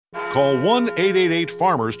Call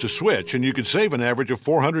 1-888-FARMERS to switch, and you could save an average of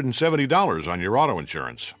 $470 on your auto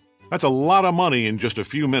insurance. That's a lot of money in just a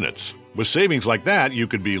few minutes. With savings like that, you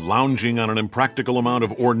could be lounging on an impractical amount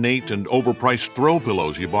of ornate and overpriced throw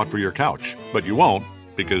pillows you bought for your couch. But you won't,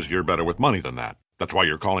 because you're better with money than that. That's why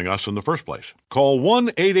you're calling us in the first place. Call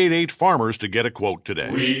 1-888-FARMERS to get a quote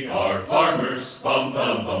today. We are farmers. Bum,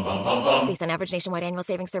 bum, bum, bum, bum, bum. Based on average nationwide annual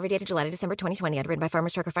savings survey data July to December 2020. Underwritten by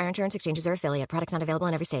Farmers Trucker Fire Insurance Exchanges or affiliate. Products not available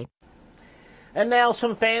in every state. And now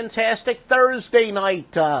some fantastic Thursday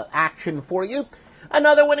night action for you.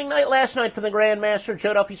 Another winning night last night for the Grandmaster.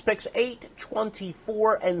 Joe Duffy's picks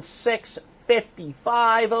 8-24 and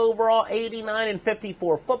 6-55 overall, 89 and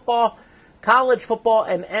 54 football. College football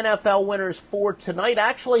and NFL winners for tonight.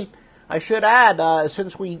 Actually, I should add,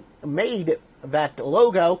 since we made that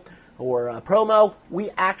logo or promo, we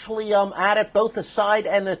actually added both the side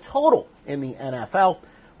and the total in the NFL.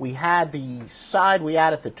 We had the side, we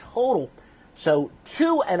added the total. So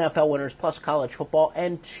 2 NFL winners plus college football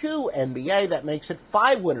and 2 NBA. That makes it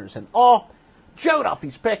 5 winners in all. Joe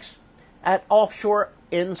Duffy's picks at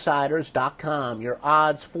offshoreinsiders.com. Your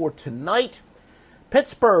odds for tonight.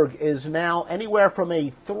 Pittsburgh is now anywhere from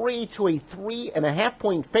a 3 to a 3.5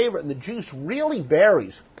 point favorite, and the juice really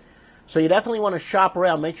varies. So you definitely want to shop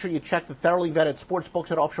around. Make sure you check the thoroughly vetted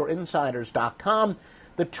sportsbooks at offshoreinsiders.com.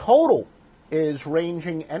 The total is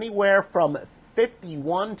ranging anywhere from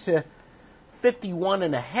 51 to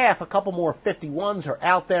 51.5. A couple more 51s are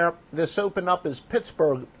out there. This opened up as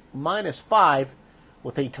Pittsburgh -5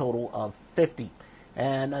 with a total of 50.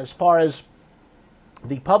 And as far as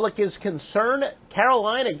the public is concerned,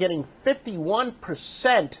 Carolina getting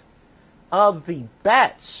 51% of the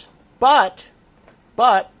bets, but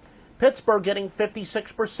Pittsburgh getting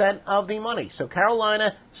 56% of the money. So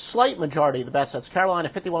Carolina, slight majority of the bets. That's Carolina,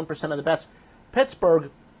 51% of the bets. Pittsburgh,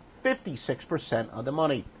 56% of the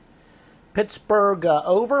money. Pittsburgh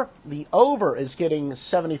over. The over is getting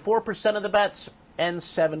 74% of the bets and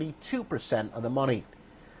 72% of the money.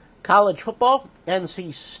 College football,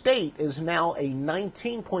 NC State is now a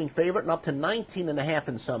 19-point favorite and up to 19.5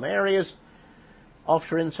 in some areas.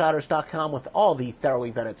 OffshoreInsiders.com with all the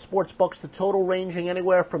thoroughly vetted sports books. The total ranging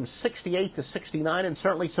anywhere from 68 to 69, and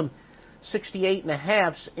certainly some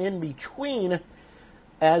 68.5s in between.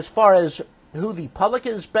 As far as who the public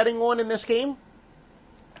is betting on in this game,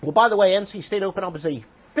 well, by the way, NC State opened up as only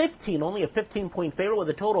a 15-point favorite with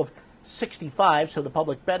a total of 65, so the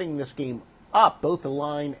public betting this game up, both the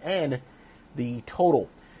line and the total.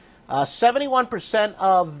 71%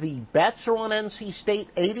 of the bets are on NC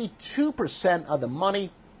State, 82% of the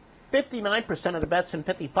money, 59% of the bets and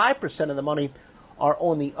 55% of the money are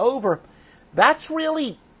on the over. That's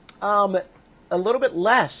really a little bit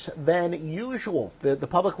less than usual. The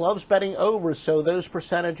public loves betting over, so those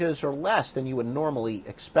percentages are less than you would normally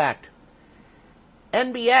expect.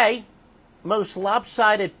 NBA, most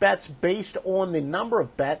lopsided bets based on the number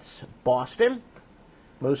of bets, Boston.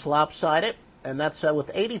 Most lopsided, and that's with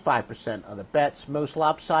 85% of the bets. Most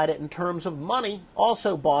lopsided in terms of money,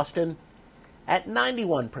 also Boston at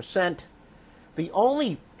 91%. The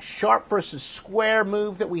only sharp versus square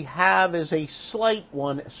move that we have is a slight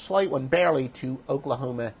one barely to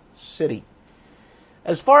Oklahoma City.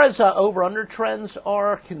 As far as over-under trends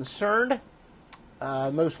are concerned,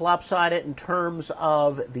 most lopsided in terms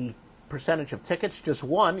of the percentage of tickets, just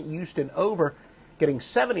one, Houston over, getting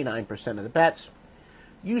 79% of the bets.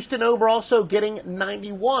 Houston over also getting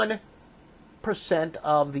 91%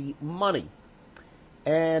 of the money.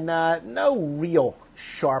 And no real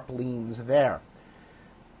sharp leans there.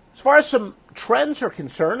 As far as some trends are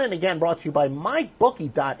concerned, and again brought to you by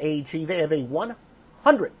MyBookie.ag, they have a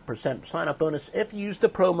 100% sign-up bonus if you use the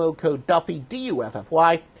promo code Duffy,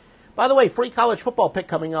 D-U-F-F-Y. By the way, free college football pick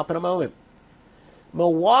coming up in a moment.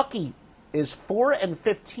 Milwaukee is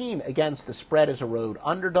 4-15 against the spread as a road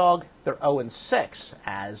underdog. They're 0-6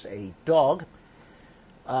 as a dog.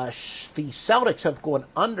 The Celtics have gone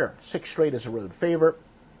under 6 straight as a road favorite.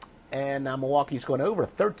 And Milwaukee's gone over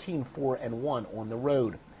 13-4-1 on the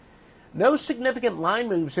road. No significant line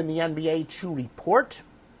moves in the NBA to report.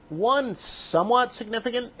 One somewhat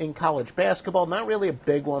significant in college basketball. Not really a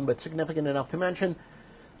big one, but significant enough to mention.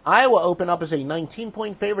 Iowa opened up as a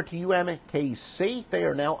 19-point favorite to UMKC. They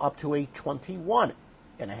are now up to a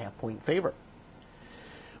 21.5-point favorite.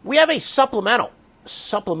 We have a supplemental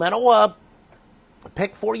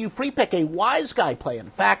pick for you. Free pick, a wise guy play. In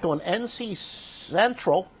fact, on NC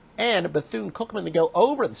Central and Bethune-Cookman to go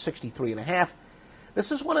over the 63.5. This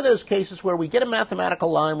is one of those cases where we get a mathematical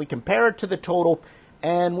line, we compare it to the total,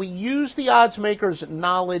 and we use the odds makers'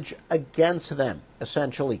 knowledge against them,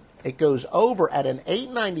 essentially. It goes over at an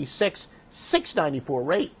 896, 694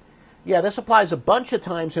 rate. Yeah, this applies a bunch of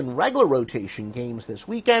times in regular rotation games this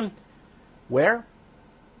weekend. Where?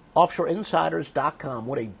 OffshoreInsiders.com.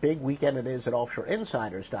 What a big weekend it is at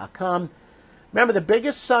OffshoreInsiders.com. Remember, the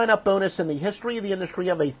biggest sign-up bonus in the history of the industry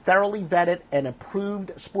of a thoroughly vetted and approved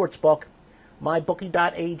sportsbook,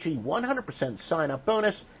 MyBookie.ag. 100% sign-up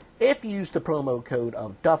bonus if you use the promo code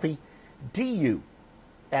of Duffy,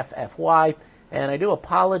 D-U-F-F-Y. And I do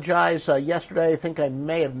apologize. Yesterday, I think I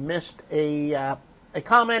may have missed a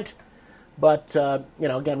comment. But,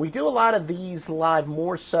 again, we do a lot of these live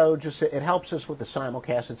more so. Just it helps us with the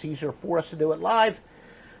simulcast. It's easier for us to do it live.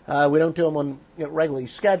 We don't do them on regularly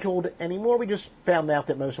scheduled anymore. We just found out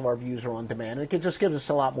that most of our views are on demand. And it just gives us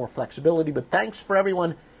a lot more flexibility. But thanks for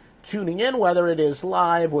everyone tuning in, whether it is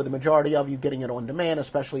live or the majority of you getting it on demand,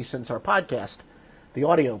 especially since our podcast, the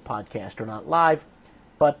audio podcast, are not live.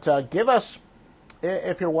 But give us,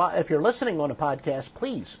 if you're listening on a podcast,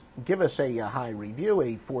 please give us a high review,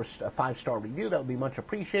 a 5-star review. That would be much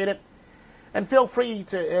appreciated. And feel free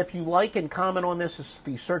to, if you like and comment on this, as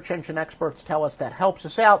the search engine experts tell us that helps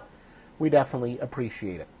us out, we definitely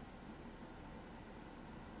appreciate it.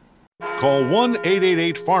 Call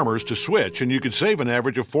 1-888-FARMERS to switch, and you could save an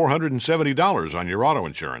average of $470 on your auto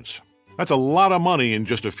insurance. That's a lot of money in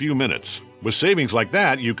just a few minutes. With savings like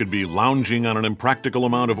that, you could be lounging on an impractical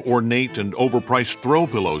amount of ornate and overpriced throw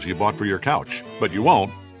pillows you bought for your couch. But you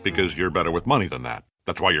won't, because you're better with money than that.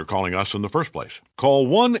 That's why you're calling us in the first place. Call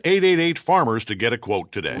 1-888-FARMERS to get a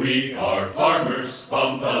quote today. We are farmers.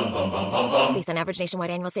 Bum, bum, bum, bum, bum, bum. Based on average nationwide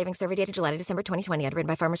annual savings survey data July to December 2020, underwritten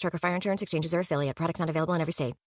by Farmers Trucker Fire Insurance Exchanges or affiliate. Products not available in every state.